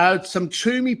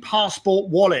passport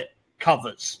wallet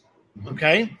covers.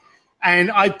 Okay.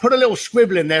 And I put a little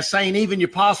scribble in there saying even your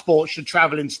passport should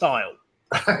travel in style.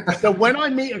 So when I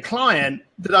meet a client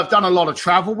that I've done a lot of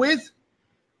travel with,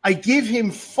 I give him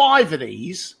 5 of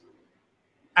these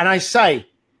and I say,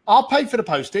 I'll pay for the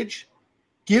postage.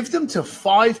 Give them to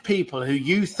 5 people who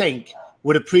you think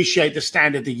would appreciate the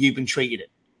standard that you've been treated in.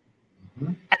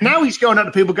 Mm-hmm. And now he's going up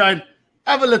to people going,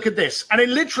 have a look at this. And it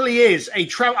literally is a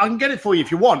travel. I can get it for you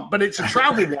if you want, but it's a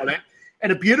travel wallet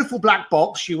in a beautiful black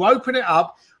box. You open it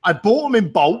up. I bought them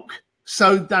in bulk,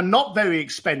 so they're not very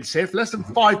expensive, less than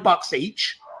 $5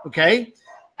 each. Okay.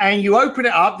 And you open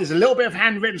it up. There's a little bit of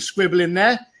handwritten scribble in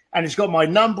there, and it's got my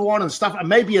number on and stuff, and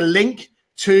maybe a link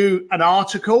to an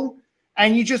article.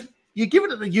 And you give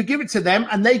it to them,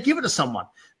 and they give it to someone.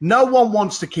 No one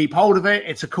wants to keep hold of it.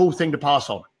 It's a cool thing to pass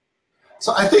on.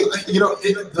 So I think,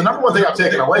 the number one thing I'm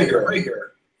taking away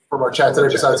here from our chat today,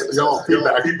 besides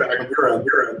feedback on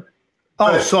your end.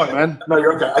 Oh, sorry, man. No,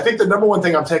 you're okay. I think the number one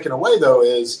thing I'm taking away, though,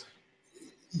 is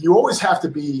you always have to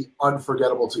be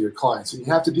unforgettable to your clients. And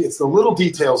you have to it's the little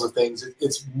details of things.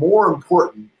 It's more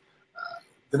important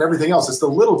than everything else. It's the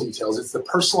little details. It's the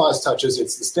personalized touches.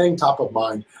 It's the staying top of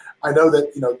mind. I know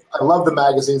that, I love the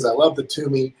magazines. I love the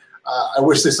Toomey. I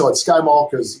wish they still had Sky Mall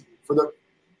because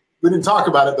we didn't talk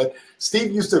about it, but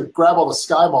Steve used to grab all the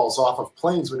Sky Malls off of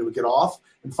planes when he would get off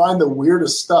and find the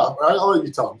weirdest stuff. I'll let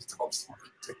you tell him.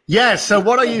 Yeah, so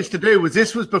what I used to do was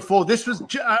this was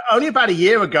only about a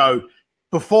year ago,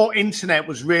 before internet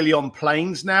was really on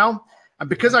planes now. And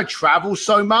because I travel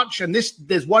so much, and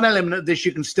there's one element of this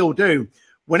you can still do.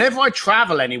 Whenever I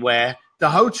travel anywhere, the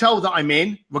hotel that I'm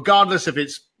in, regardless if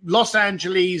it's Los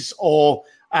Angeles or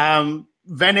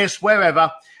Venice,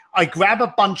 wherever, I grab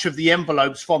a bunch of the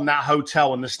envelopes from that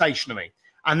hotel and the stationery.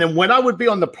 And then when I would be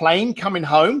on the plane coming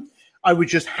home, I would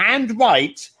just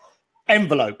handwrite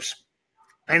envelopes.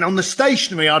 And on the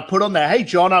stationery, I'd put on there, hey,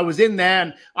 John, I was in there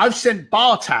and I've sent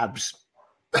bar tabs.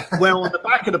 Well, on the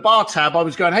back of the bar tab, I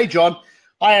was going, hey, John,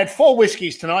 I had 4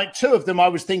 whiskeys tonight. 2 of them, I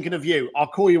was thinking of you. I'll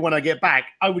call you when I get back.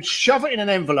 I would shove it in an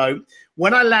envelope.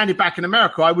 When I landed back in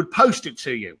America, I would post it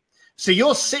to you. So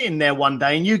you're sitting there one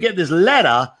day and you get this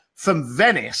letter from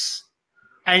Venice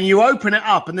and you open it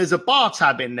up and there's a bar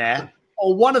tab in there.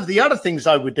 Or one of the other things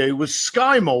I would do was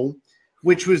Sky Mall,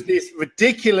 which was this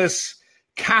ridiculous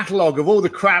catalog of all the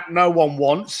crap no one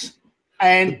wants.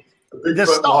 And the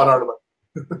stuff.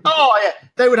 Oh, yeah.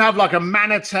 They would have like a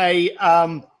Manatee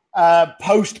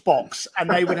post box, and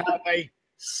they would have a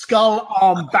skull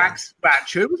arm back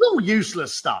scratcher. It was all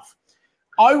useless stuff.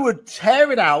 I would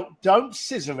tear it out, don't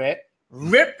scissor it,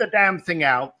 rip the damn thing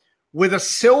out with a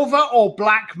silver or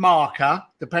black marker,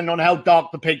 depending on how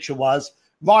dark the picture was,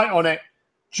 write on it,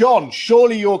 John,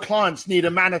 surely your clients need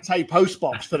a Manatee post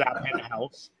box for that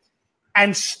penthouse,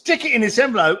 and stick it in this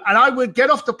envelope. And I would get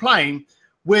off the plane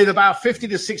with about 50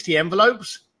 to 60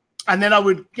 envelopes. And then I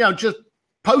would, just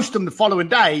post them the following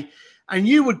day, and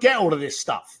you would get all of this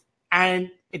stuff.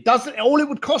 And all it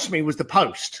would cost me was the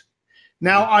post.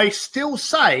 Now, I still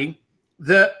say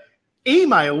that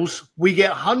emails, we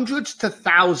get hundreds to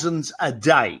thousands a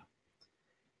day.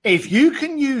 If you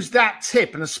can use that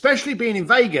tip, and especially being in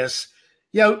Vegas,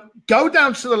 go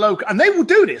down to the local, and they will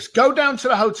do this. Go down to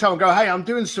the hotel and go, hey, I'm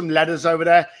doing some letters over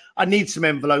there. I need some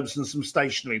envelopes and some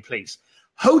stationery, please.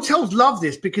 Hotels love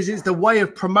this because it's the way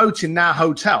of promoting that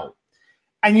hotel.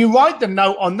 And you write the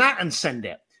note on that and send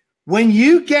it. When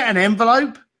you get an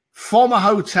envelope from a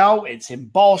hotel, it's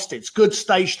embossed, it's good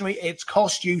stationery, it's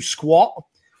cost you squat,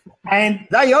 and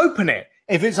they open it.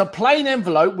 If it's a plain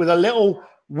envelope with a little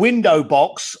window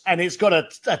box and it's got a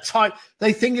type,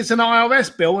 they think it's an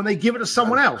IRS bill and they give it to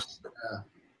someone else. Yeah,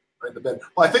 right in the bin.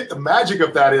 Well, I think the magic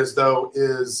of that is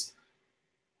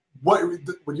when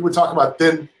you were talking about,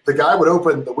 then the guy would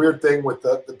open the weird thing with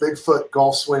the Bigfoot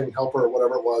golf swing helper or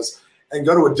whatever it was and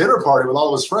go to a dinner party with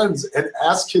all of his friends and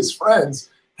ask his friends,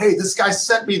 hey, this guy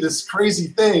sent me this crazy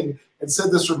thing and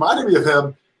said this reminded me of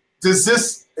him.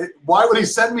 Why would he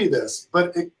send me this?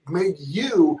 But it made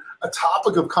you a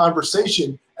topic of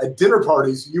conversation at dinner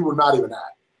parties you were not even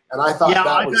at. And I thought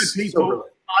that was so brilliant.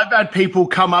 I've had people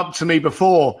come up to me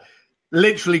before,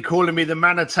 literally calling me the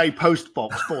Manatee post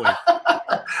box boy.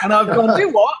 And I've gone, do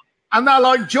what? And they're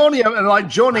like,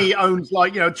 Johnny owns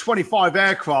 25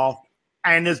 aircraft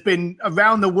and has been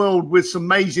around the world with some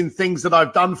amazing things that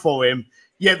I've done for him.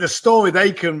 Yet the story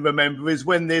they can remember is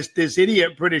when this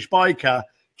idiot British biker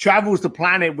travels the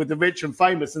planet with the rich and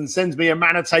famous and sends me a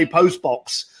Manatee post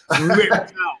box ripped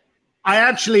out. I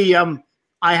actually,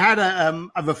 I had a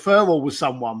referral with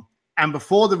someone, and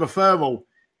before the referral,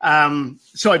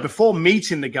 before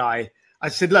meeting the guy, I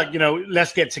said, look,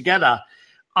 let's get together.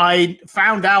 I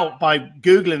found out by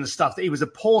Googling stuff that he was a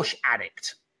Porsche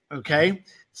addict. Okay.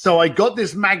 So I got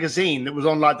this magazine that was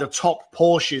on the top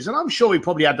Porsches, and I'm sure he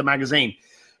probably had the magazine,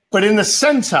 but in the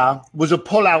center was a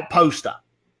pull-out poster.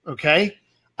 Okay.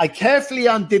 I carefully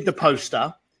undid the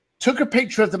poster, took a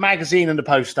picture of the magazine and the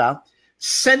poster,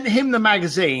 sent him the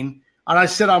magazine, and I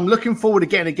said, I'm looking forward to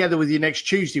getting together with you next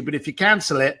Tuesday, but if you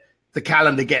cancel it, the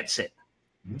calendar gets it.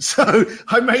 So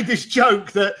I made this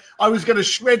joke that I was going to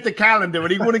shred the calendar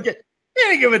and he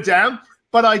didn't give a damn.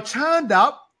 But I turned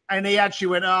up and he actually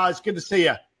went, it's good to see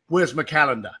you. Where's my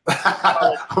calendar?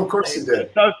 Of course he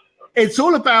did. So it's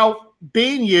all about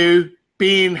being you,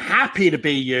 being happy to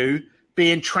be you,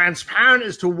 being transparent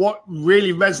as to what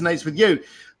really resonates with you,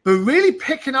 but really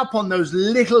picking up on those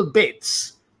little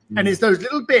bits. And it's those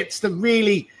little bits that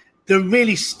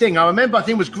really sting. I remember, I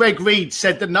think it was Greg Reed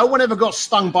said that no one ever got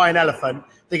stung by an elephant.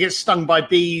 They get stung by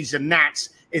bees and gnats.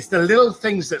 It's the little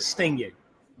things that sting you.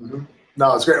 Mm-hmm.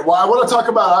 No, it's great. Well, I want to talk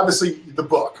about, obviously, the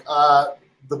book.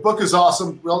 The book is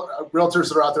awesome. Realtors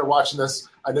that are out there watching this,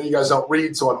 I know you guys don't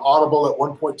read, so on Audible at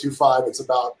 1.25, it's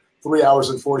about 3 hours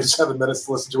and 47 minutes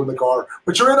to listen to in the car.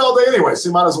 But you're in all day anyway, so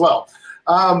you might as well.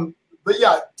 But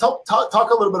yeah, talk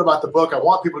a little bit about the book. I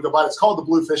want people to go buy it. It's called The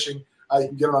Bluefishing. You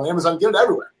can get it on Amazon, get it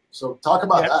everywhere. So talk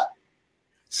about that.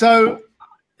 So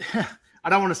I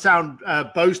don't want to sound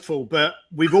boastful, but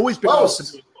we've always been asked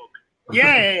to do a book.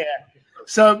 Yeah.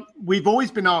 So we've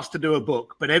always been asked to do a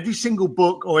book, but every single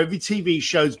book or every TV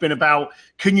show has been about,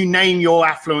 can you name your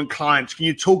affluent clients? Can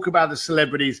you talk about the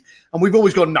celebrities? And we've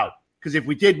always gone, no, because if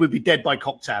we did, we'd be dead by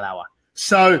cocktail hour.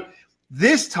 So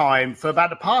this time, for about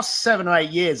the past 7 or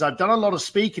 8 years, I've done a lot of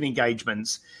speaking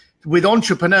engagements with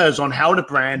entrepreneurs on how to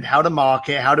brand, how to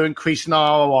market, how to increase an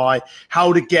ROI,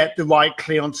 how to get the right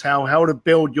clientele, how to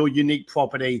build your unique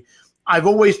property. I've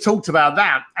always talked about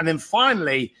that. And then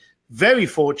finally, very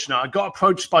fortunate, I got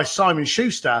approached by Simon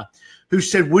Schuster, who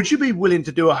said, would you be willing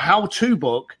to do a how-to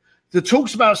book that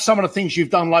talks about some of the things you've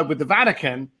done, like with the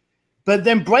Vatican, but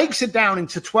then breaks it down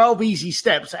into 12 easy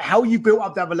steps, how you built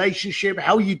up that relationship,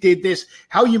 how you did this,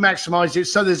 how you maximized it.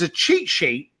 So there's a cheat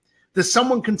sheet that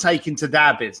someone can take into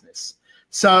their business.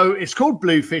 So it's called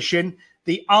Bluefishing,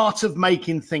 the art of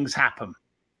making things happen.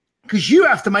 Because you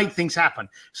have to make things happen.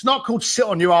 It's not called sit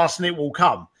on your ass and it will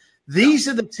come. These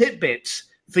are the tidbits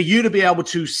for you to be able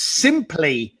to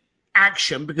simply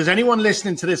action, because anyone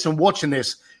listening to this and watching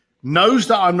this knows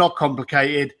that I'm not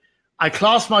complicated. I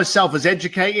class myself as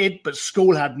educated, but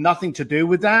school had nothing to do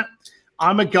with that.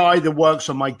 I'm a guy that works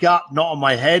on my gut, not on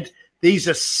my head. These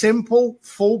are simple,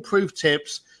 foolproof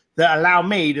tips that allow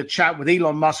me to chat with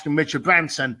Elon Musk and Richard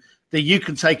Branson that you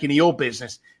can take into your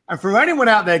business. And for anyone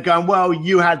out there going, well,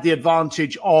 you had the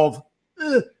advantage of,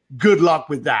 good luck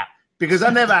with that, because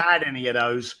I never had any of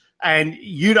those. And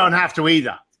you don't have to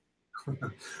either.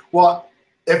 Well,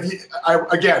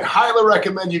 again, highly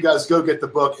recommend you guys go get the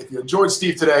book. If you enjoyed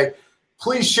Steve today,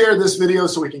 please share this video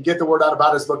so we can get the word out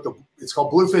about his book. It's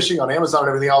called Bluefishing on Amazon and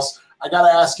everything else. I got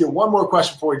to ask you one more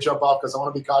question before we jump off, because I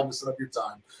want to be cognizant of your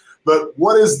time. But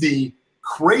what is the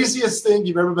craziest thing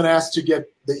you've ever been asked to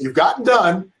get that you've gotten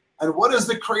done? And what is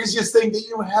the craziest thing that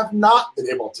you have not been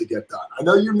able to get done? I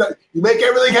know you make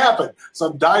everything happen. So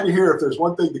I'm dying to hear if there's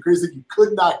one thing, the craziest thing you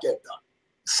could not get done.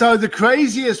 So the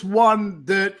craziest one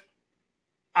that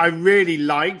I really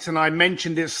liked, and I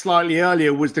mentioned it slightly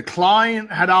earlier, was the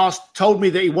client had told me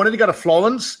that he wanted to go to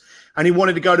Florence and he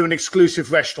wanted to go to an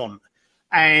exclusive restaurant.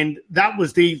 And that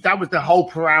was the whole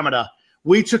parameter.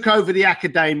 We took over the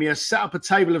Accademia, set up a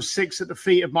table of 6 at the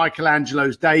feet of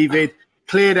Michelangelo's David,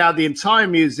 cleared out the entire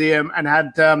museum, and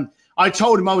had I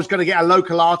told him I was going to get a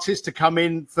local artist to come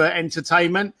in for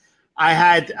entertainment. I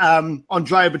had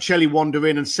Andrea Bocelli wander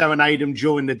in and serenade him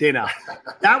during the dinner.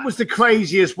 That was the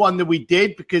craziest one that we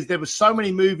did, because there were so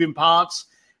many moving parts.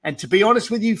 And to be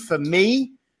honest with you, for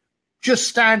me, just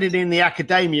standing in the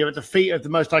Accademia at the feet of the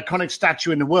most iconic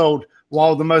statue in the world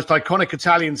while the most iconic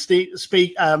Italian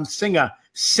singer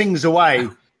sings away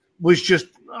was just,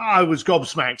 I was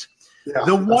gobsmacked. Yeah,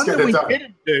 the one that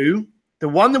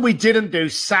we didn't do,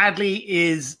 sadly,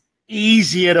 is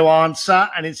easier to answer,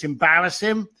 and it's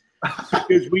embarrassing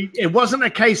because it wasn't a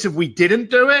case of we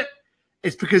didn't do it.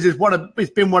 It's because it's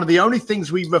been one of the only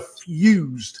things we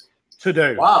refused to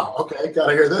do. Wow. Okay. Got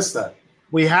to hear this then.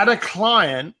 We had a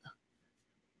client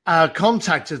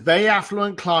contact us, very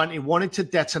affluent client. He wanted to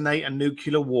detonate a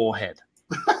nuclear warhead.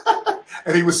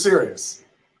 And he was serious.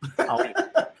 Oh,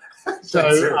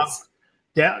 so,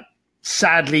 yeah.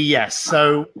 Sadly, yes.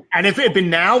 So, and if it had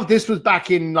been now, this was back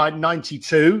in like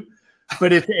 92,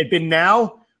 but if it had been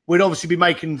now, we'd obviously be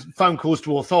making phone calls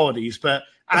to authorities. But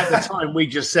at the time, we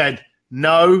just said,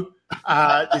 no,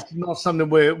 this is not something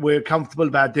we're comfortable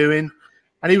about doing.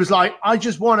 And he was like, I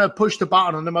just want to push the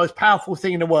button on the most powerful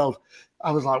thing in the world.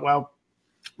 I was like, well,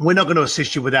 we're not going to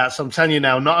assist you with that. So I'm telling you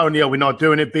now, not only are we not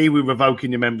doing it, B, we're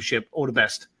revoking your membership. All the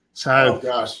best. So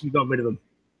we got rid of them.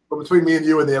 But between me and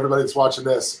you and everybody that's watching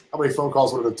this, how many phone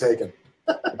calls would it have taken?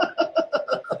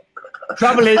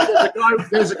 Trouble is,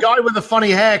 there's a guy with a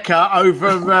funny haircut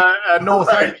over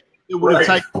North End that would have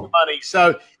taken the money.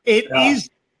 So it is.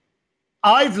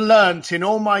 I've learnt in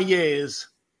all my years,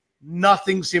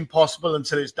 nothing's impossible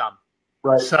until it's done.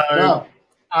 Right. So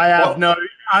I have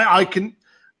I can.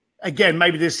 Again,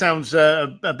 maybe this sounds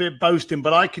a bit boasting,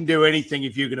 but I can do anything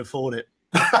if you can afford it.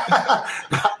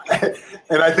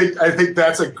 And I think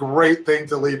that's a great thing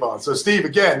to leave on. So, Steve,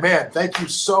 again, man, thank you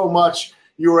so much.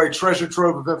 You are a treasure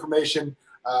trove of information.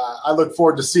 I look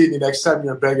forward to seeing you next time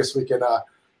you're in Vegas. We can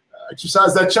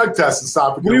exercise that chug test and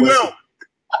stop and We will.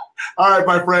 All right,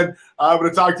 my friend. I'm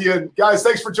going to talk to you. And guys,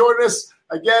 thanks for joining us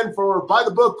again for By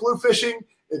the Book Bluefishing.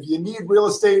 If you need real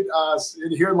estate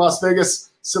here in Las Vegas,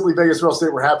 Simply Vegas Real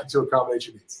Estate, we're happy to accommodate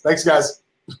your needs. Thanks, guys.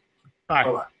 Bye.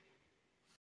 Bye-bye.